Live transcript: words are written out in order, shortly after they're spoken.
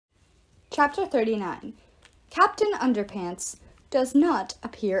Chapter 39. Captain Underpants does not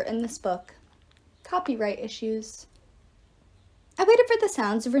appear in this book. Copyright issues. I waited for the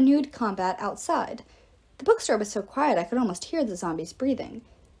sounds of renewed combat outside. The bookstore was so quiet I could almost hear the zombies breathing.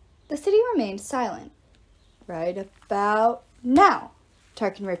 The city remained silent. Right about now,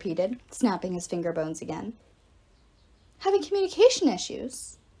 Tarkin repeated, snapping his finger bones again. Having communication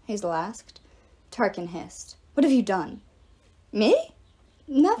issues? Hazel asked. Tarkin hissed. What have you done? Me?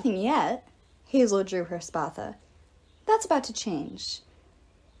 Nothing yet. Hazel drew her spatha. That's about to change.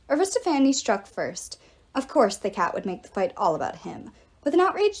 Aristophanes struck first. Of course the cat would make the fight all about him. With an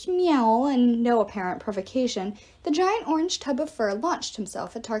outraged meow and no apparent provocation, the giant orange tub of fur launched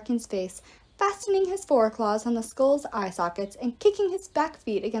himself at Tarkin's face, fastening his foreclaws on the skull's eye sockets and kicking his back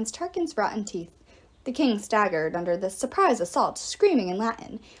feet against Tarkin's rotten teeth. The king staggered under this surprise assault, screaming in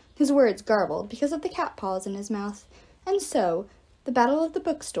Latin, his words garbled because of the cat paws in his mouth. And so, the Battle of the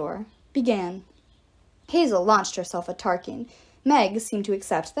Bookstore began. Hazel launched herself at Tarkin. Meg seemed to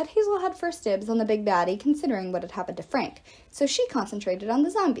accept that Hazel had first dibs on the big baddie considering what had happened to Frank, so she concentrated on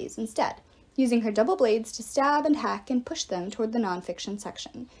the zombies instead, using her double blades to stab and hack and push them toward the nonfiction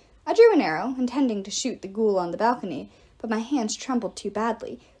section. I drew an arrow, intending to shoot the ghoul on the balcony, but my hands trembled too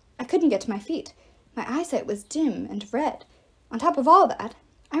badly. I couldn't get to my feet. My eyesight was dim and red. On top of all that,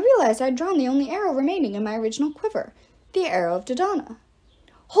 I realized I'd drawn the only arrow remaining in my original quiver, the arrow of Dodona.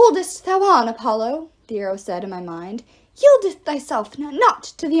 Holdest thou on, Apollo, the arrow said in my mind. Yieldeth thyself not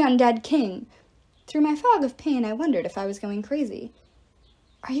to the undead king. Through my fog of pain, I wondered if I was going crazy.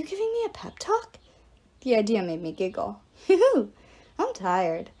 Are you giving me a pep talk? The idea made me giggle. Hoo-hoo, I'm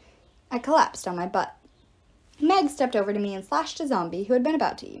tired. I collapsed on my butt. Meg stepped over to me and slashed a zombie who had been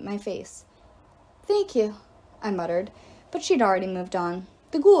about to eat my face. Thank you, I muttered, but she'd already moved on.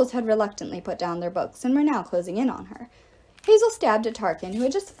 The ghouls had reluctantly put down their books and were now closing in on her. Hazel stabbed at Tarkin, who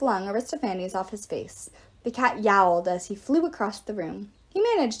had just flung Aristophanes off his face. The cat yowled as he flew across the room. He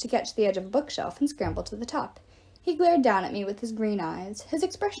managed to catch the edge of a bookshelf and scrambled to the top. He glared down at me with his green eyes, his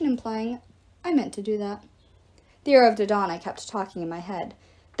expression implying I meant to do that. The arrow of Dodona kept talking in my head.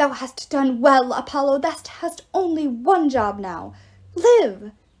 Thou hast done well, Apollo. Thou hast only one job now.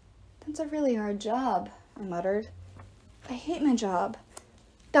 Live! That's a really hard job, I muttered. I hate my job.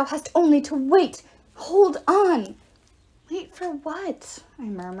 Thou hast only to wait. Hold on. Wait for what? I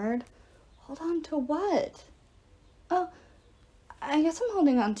murmured. Hold on to what? Oh, I guess I'm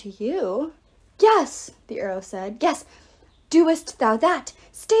holding on to you. Yes, the arrow said. Yes. Doest thou that?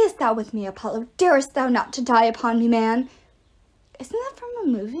 Stayest thou with me, Apollo? Darest thou not to die upon me, man? Isn't that from a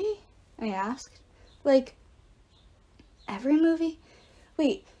movie? I asked. Like, every movie?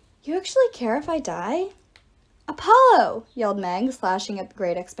 Wait, you actually care if I die? Apollo! Yelled Meg, slashing at the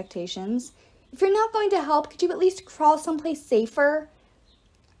great expectations. If you're not going to help, could you at least crawl someplace safer?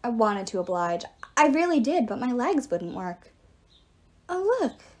 I wanted to oblige. I really did, but my legs wouldn't work. Oh,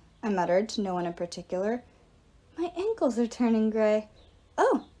 look, I muttered to no one in particular. My ankles are turning gray.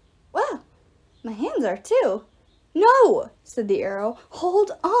 Oh, wow, my hands are too. No, said the arrow.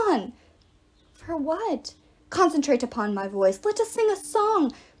 Hold on. For what? Concentrate upon my voice. Let us sing a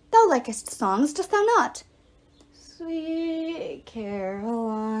song. Thou likest songs, dost thou not? Sweet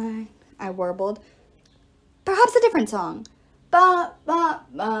Caroline, I warbled. Perhaps a different song. Ba, ba,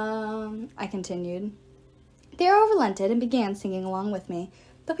 ba, I continued. The arrow relented and began singing along with me,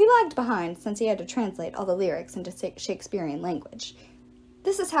 though he lagged behind since he had to translate all the lyrics into Shakespearean language.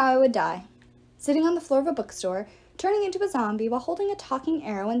 This is how I would die. Sitting on the floor of a bookstore, turning into a zombie while holding a talking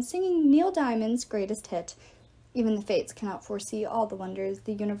arrow and singing Neil Diamond's greatest hit. Even the fates cannot foresee all the wonders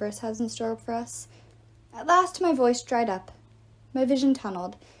the universe has in store for us. At last my voice dried up. My vision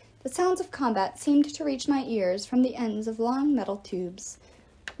tunneled. The sounds of combat seemed to reach my ears from the ends of long metal tubes.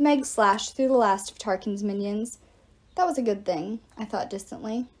 Meg slashed through the last of Tarkin's minions. That was a good thing, I thought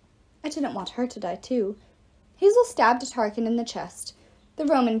distantly. I didn't want her to die too. Hazel stabbed Tarkin in the chest. The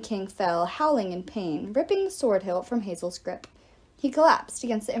Roman king fell, howling in pain, ripping the sword hilt from Hazel's grip. He collapsed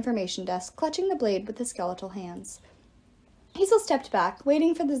against the information desk, clutching the blade with his skeletal hands. Hazel stepped back,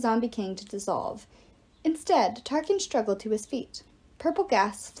 waiting for the zombie king to dissolve. Instead, Tarkin struggled to his feet, purple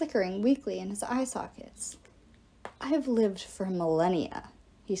gas flickering weakly in his eye sockets. I have lived for millennia,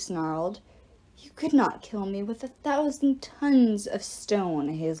 he snarled. You could not kill me with 1,000 tons of stone,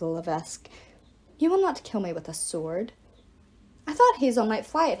 Hazel Levesque. You will not kill me with a sword. I thought Hazel might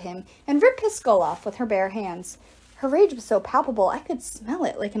fly at him and rip his skull off with her bare hands. Her rage was so palpable I could smell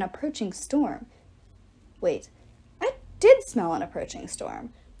it like an approaching storm. Wait, I did smell an approaching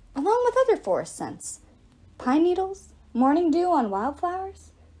storm, along with other forest scents. Pine needles, morning dew on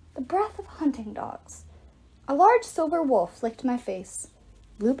wildflowers, the breath of hunting dogs. A large silver wolf licked my face.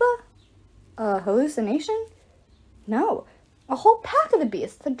 Lupa? A hallucination? No. A whole pack of the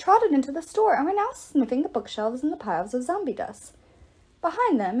beasts had trotted into the store and were now sniffing the bookshelves and the piles of zombie dust.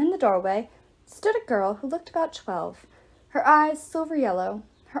 Behind them, in the doorway, stood a girl who looked about 12, her eyes silver yellow,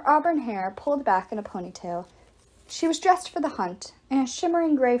 her auburn hair pulled back in a ponytail. She was dressed for the hunt, in a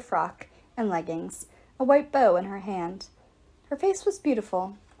shimmering gray frock and leggings, a white bow in her hand. Her face was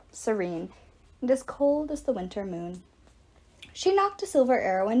beautiful, serene, and as cold as the winter moon. She knocked a silver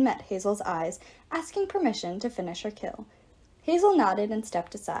arrow and met Hazel's eyes, asking permission to finish her kill. Hazel nodded and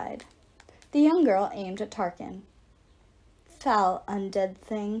stepped aside. The young girl aimed at Tarkin. "Foul undead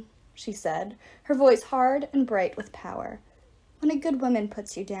thing," she said, her voice hard and bright with power. "When a good woman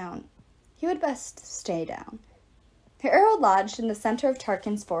puts you down, you had best stay down." Her arrow lodged in the center of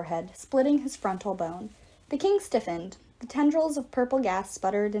Tarkin's forehead, splitting his frontal bone. The king stiffened. The tendrils of purple gas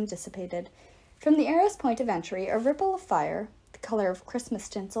sputtered and dissipated. From the arrow's point of entry, a ripple of fire, the color of Christmas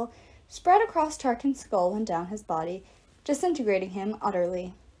tinsel, spread across Tarkin's skull and down his body, disintegrating him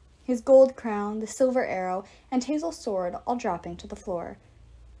utterly. His gold crown, the silver arrow, and Hazel's sword all dropping to the floor.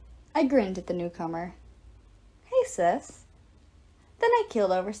 I grinned at the newcomer. "Hey, sis." Then I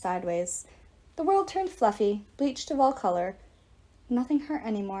keeled over sideways. The world turned fluffy, bleached of all color. Nothing hurt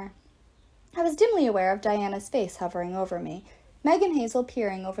anymore. I was dimly aware of Diana's face hovering over me, Meg and Hazel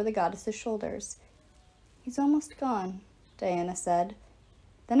peering over the goddess's shoulders. "He's almost gone," Diana said.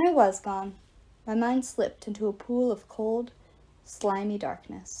 Then I was gone. My mind slipped into a pool of cold, slimy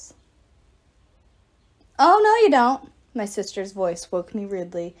darkness. "Oh, no you don't," my sister's voice woke me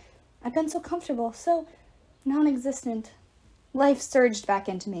rudely. I'd been so comfortable, so non-existent. Life surged back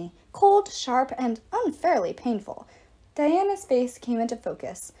into me, cold, sharp, and unfairly painful. Diana's face came into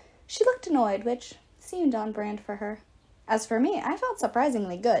focus. She looked annoyed, which seemed on brand for her. As for me, I felt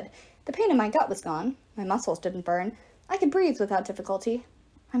surprisingly good. The pain in my gut was gone. My muscles didn't burn. I could breathe without difficulty.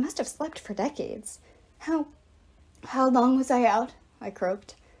 I must have slept for decades. How long was I out?" I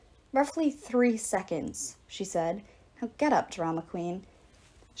croaked. "Roughly 3 seconds," she said. "Now get up, drama queen."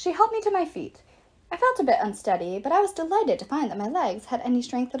 She helped me to my feet. I felt a bit unsteady, but I was delighted to find that my legs had any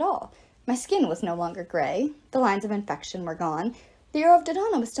strength at all. My skin was no longer gray. The lines of infection were gone. The arrow of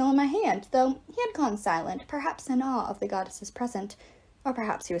Dodona was still in my hand, though he had gone silent, perhaps in awe of the goddesses present, or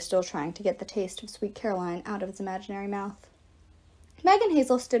perhaps he was still trying to get the taste of sweet Caroline out of his imaginary mouth. Meg and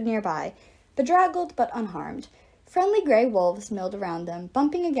Hazel stood nearby, bedraggled but unharmed. Friendly gray wolves milled around them,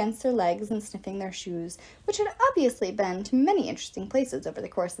 bumping against their legs and sniffing their shoes, which had obviously been to many interesting places over the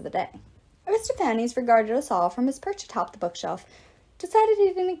course of the day. Aristophanes regarded us all from his perch atop the bookshelf, decided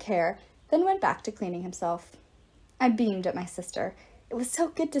he didn't care, then went back to cleaning himself. I beamed at my sister. It was so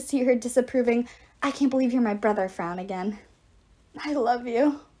good to see her disapproving, "I can't believe you're my brother" frown again. "I love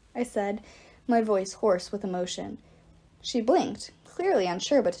you," I said, my voice hoarse with emotion. She blinked, clearly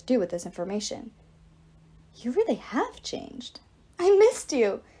unsure what to do with this information. "You really have changed. I missed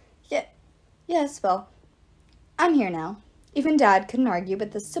you." Yes, well, I'm here now." Even Dad couldn't argue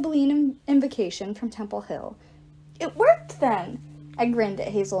with the Sibylline invocation from Temple Hill. "It worked then!" I grinned at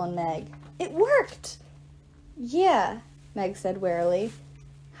Hazel and Meg. "It worked!" "Yeah," Meg said wearily.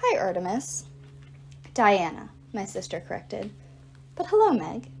 "Hi, Artemis." "Diana," my sister corrected. "But hello,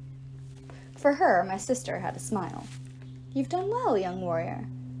 Meg." For her, my sister had a smile. "You've done well, young warrior."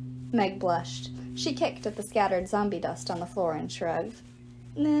 Meg blushed. She kicked at the scattered zombie dust on the floor and shrugged.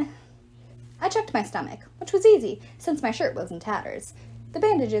 "Nah." I checked my stomach, which was easy, since my shirt was in tatters. The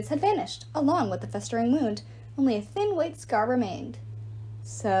bandages had vanished, along with the festering wound. Only a thin white scar remained.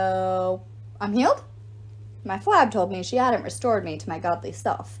 "So, I'm healed?" My flab told me she hadn't restored me to my godly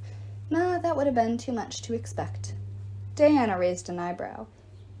self. Nah, that would have been too much to expect. Diana raised an eyebrow.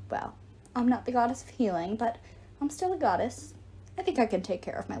 "Well, I'm not the goddess of healing, but I'm still a goddess. I think I can take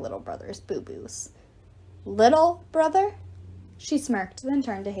care of my little brother's boo-boos." "Little brother?" She smirked, then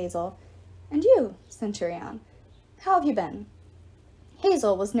turned to Hazel. "And you, Centurion, how have you been?"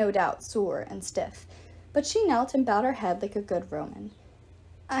 Hazel was no doubt sore and stiff, but she knelt and bowed her head like a good Roman.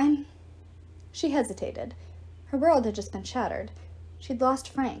 She hesitated. Her world had just been shattered. She'd lost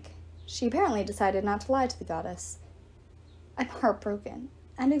Frank. She apparently decided not to lie to the goddess. "I'm heartbroken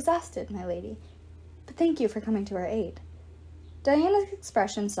and exhausted, my lady, but thank you for coming to our aid." Diana's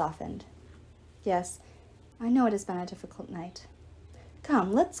expression softened. "Yes, I know it has been a difficult night.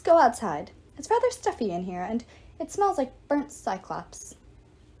 Come, let's go outside. It's rather stuffy in here, and it smells like burnt cyclops."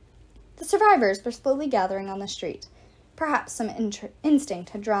 The survivors were slowly gathering on the street. Perhaps some instinct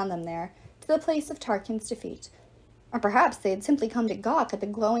had drawn them there, to the place of Tarkin's defeat. Or perhaps they had simply come to gawk at the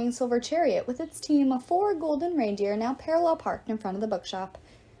glowing silver chariot with its team of 4 golden reindeer now parallel parked in front of the bookshop.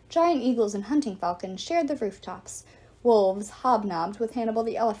 Giant eagles and hunting falcons shared the rooftops. Wolves hobnobbed with Hannibal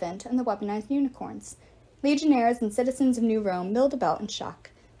the elephant and the weaponized unicorns. Legionnaires and citizens of New Rome milled about in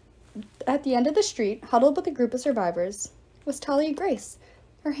shock. At the end of the street, huddled with a group of survivors, was Talia Grace,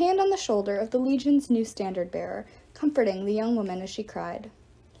 her hand on the shoulder of the Legion's new standard-bearer, comforting the young woman as she cried.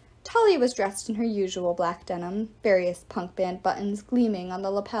 Talia was dressed in her usual black denim, various punk band buttons gleaming on the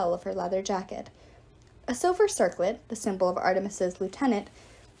lapel of her leather jacket. A silver circlet, the symbol of Artemis's lieutenant,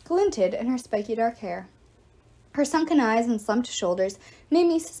 glinted in her spiky dark hair. Her sunken eyes and slumped shoulders made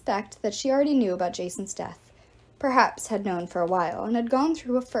me suspect that she already knew about Jason's death, perhaps had known for a while, and had gone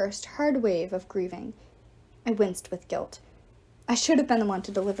through a first hard wave of grieving. I winced with guilt. I should have been the one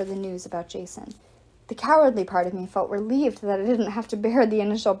to deliver the news about Jason. The cowardly part of me felt relieved that I didn't have to bear the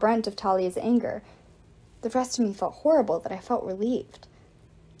initial brunt of Talia's anger. The rest of me felt horrible that I felt relieved.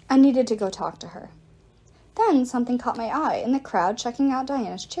 I needed to go talk to her. Then something caught my eye in the crowd checking out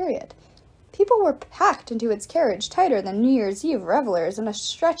Diana's chariot. People were packed into its carriage tighter than New Year's Eve revelers in a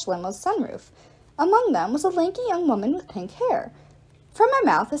stretch limo's sunroof. Among them was a lanky young woman with pink hair. From my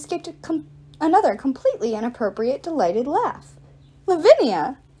mouth escaped another completely inappropriate, delighted laugh.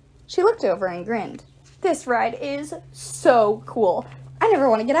 Lavinia! She looked over and grinned. This ride is so cool. I never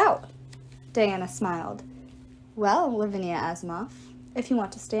want to get out. Diana smiled. Well, Lavinia Asimov, if you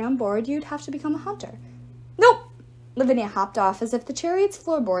want to stay on board, you'd have to become a hunter. Nope! Lavinia hopped off as if the chariot's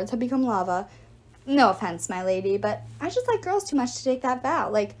floorboards had become lava. No offense, my lady, but I just like girls too much to take that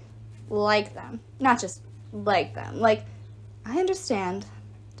vow. Like them. Not just like them. I understand,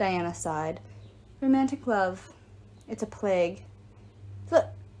 Diana sighed. Romantic love. It's a plague.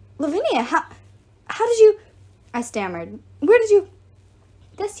 Lavinia, how did you... I stammered. Where did you...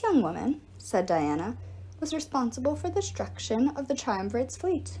 This young woman, said Diana, was responsible for the destruction of the Triumvirate's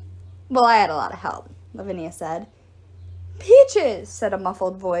fleet. Well, I had a lot of help, Lavinia said. Peaches, said a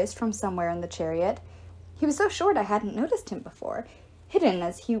muffled voice from somewhere in the chariot. He was so short I hadn't noticed him before, hidden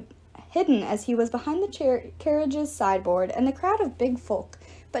as he was behind the carriage's sideboard and the crowd of big folk.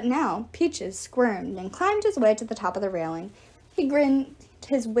 But now Peaches squirmed and climbed his way to the top of the railing. He grinned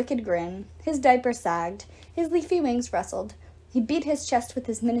his wicked grin, his diaper sagged, his leafy wings rustled. He beat his chest with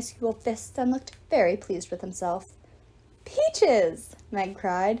his minuscule fists and looked very pleased with himself. Peaches! Meg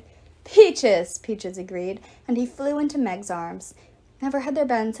cried. Peaches! Peaches agreed, and he flew into Meg's arms. Never had there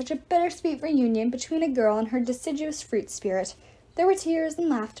been such a bittersweet reunion between a girl and her deciduous fruit spirit. There were tears and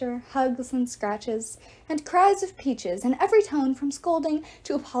laughter, hugs and scratches, and cries of Peaches in every tone from scolding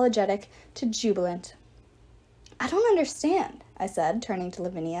to apologetic to jubilant. I don't understand, I said, turning to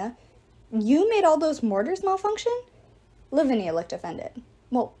Lavinia. You made all those mortars malfunction? Lavinia looked offended.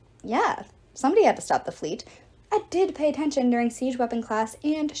 Well, yeah, somebody had to stop the fleet. I did pay attention during siege weapon class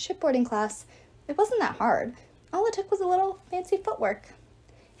and shipboarding class. It wasn't that hard. All it took was a little fancy footwork.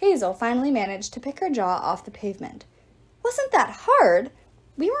 Hazel finally managed to pick her jaw off the pavement. Wasn't that hard?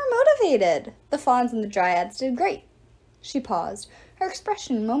 We were motivated. The fawns and the dryads did great. She paused, her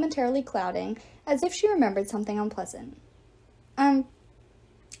expression momentarily clouding, as if she remembered something unpleasant.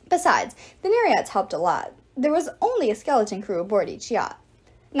 Besides, the Nereids helped a lot. There was only a skeleton crew aboard each yacht.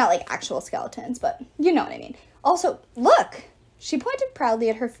 Not like actual skeletons, but you know what I mean. Also, look! She pointed proudly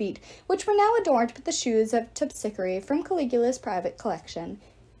at her feet, which were now adorned with the shoes of Terpsichore from Caligula's private collection.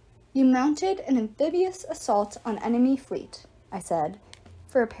 You mounted an amphibious assault on enemy fleet, I said.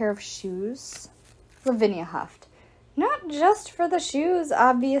 For a pair of shoes? Lavinia huffed. Not just for the shoes,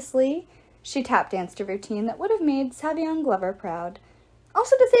 obviously. She tap-danced a routine that would have made Savion Glover proud.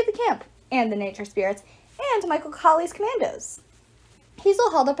 Also to save the camp, and the nature spirits, and Michael Colley's commandos.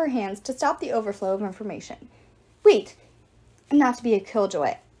 Hazel held up her hands to stop the overflow of information. Wait, not to be a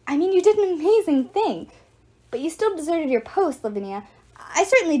killjoy. I mean, you did an amazing thing. But you still deserted your post, Lavinia. I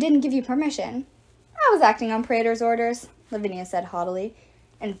certainly didn't give you permission. I was acting on Praetor's orders, Lavinia said haughtily.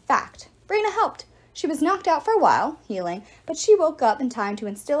 In fact, Brina helped. She was knocked out for a while, healing, but she woke up in time to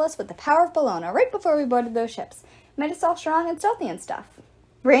instill us with the power of Bologna right before we boarded those ships. Made us all strong and stealthy and stuff.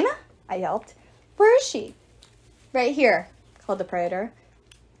 Brina? I yelped. Where is she? Right here, called the Praetor.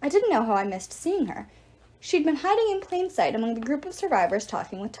 I didn't know how I missed seeing her. She'd been hiding in plain sight among the group of survivors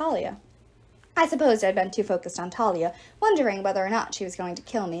talking with Talia. I supposed I'd been too focused on Talia, wondering whether or not she was going to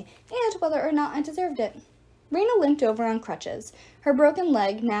kill me, and whether or not I deserved it. Rena limped over on crutches, her broken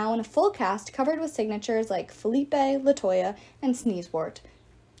leg now in a full cast covered with signatures like Felipe, Latoya, and Sneezewort.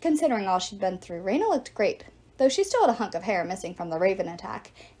 Considering all she'd been through, Rena looked great, though she still had a hunk of hair missing from the Raven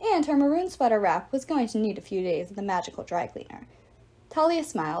attack, and her maroon sweater wrap was going to need a few days of the magical dry cleaner. Talia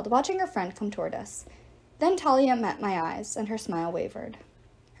smiled, watching her friend come toward us. Then Talia met my eyes, and her smile wavered.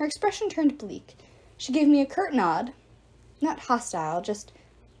 Her expression turned bleak. She gave me a curt nod, not hostile, just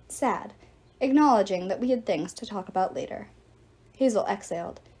sad. acknowledging that we had things to talk about later. Hazel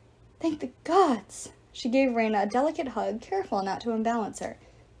exhaled. Thank the gods! She gave Raina a delicate hug, careful not to imbalance her.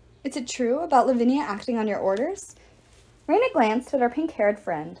 Is it true about Lavinia acting on your orders? Raina glanced at our pink-haired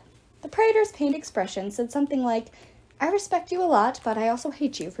friend. The praetor's pained expression said something like, I respect you a lot, but I also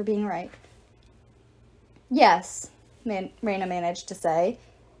hate you for being right. Yes, Raina managed to say.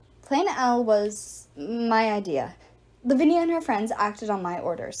 Plan L was my idea. Lavinia and her friends acted on my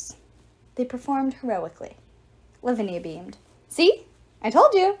orders. They performed heroically. Lavinia beamed. See? I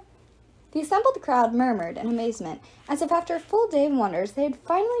told you! The assembled crowd murmured in amazement, as if after a full day of wonders they had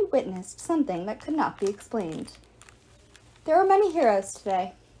finally witnessed something that could not be explained. There were many heroes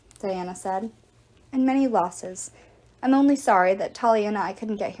today, Diana said, and many losses. I'm only sorry that Talia and I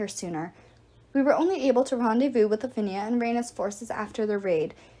couldn't get here sooner. We were only able to rendezvous with Lavinia and Raina's forces after their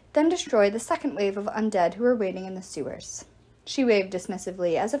raid, then destroy the second wave of undead who were waiting in the sewers. She waved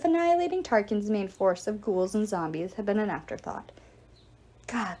dismissively, as if annihilating Tarkin's main force of ghouls and zombies had been an afterthought.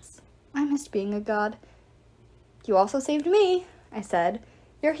 Gods, I missed being a god. You also saved me, I said.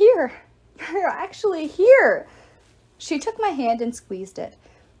 You're here. You're actually here. She took my hand and squeezed it.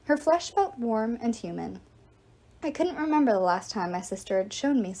 Her flesh felt warm and human. I couldn't remember the last time my sister had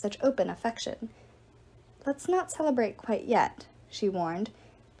shown me such open affection. Let's not celebrate quite yet, she warned.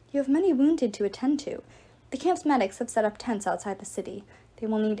 You have many wounded to attend to. The camp's medics have set up tents outside the city. They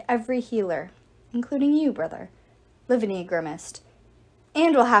will need every healer, including you, brother. Lavinia grimaced.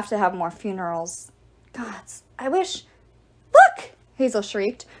 And we'll have to have more funerals. Gods, I wish... Look! Hazel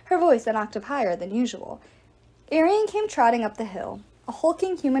shrieked, her voice an octave higher than usual. Arian came trotting up the hill, a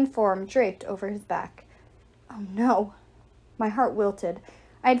hulking human form draped over his back. Oh no. My heart wilted.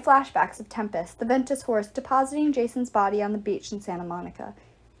 I had flashbacks of Tempest, the Ventus horse depositing Jason's body on the beach in Santa Monica.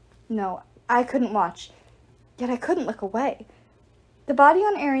 No, I couldn't watch, yet I couldn't look away. The body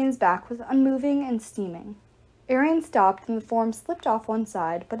on Arian's back was unmoving and steaming. Arian stopped and the form slipped off one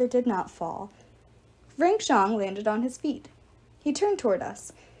side, but it did not fall. Frank Zhang landed on his feet. He turned toward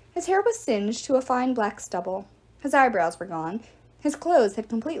us. His hair was singed to a fine black stubble. His eyebrows were gone. His clothes had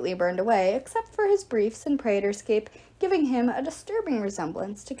completely burned away, except for his briefs and praetor's cape, giving him a disturbing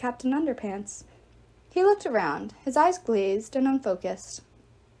resemblance to Captain Underpants. He looked around, his eyes glazed and unfocused.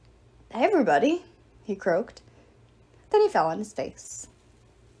 Hey, everybody, he croaked. Then he fell on his face.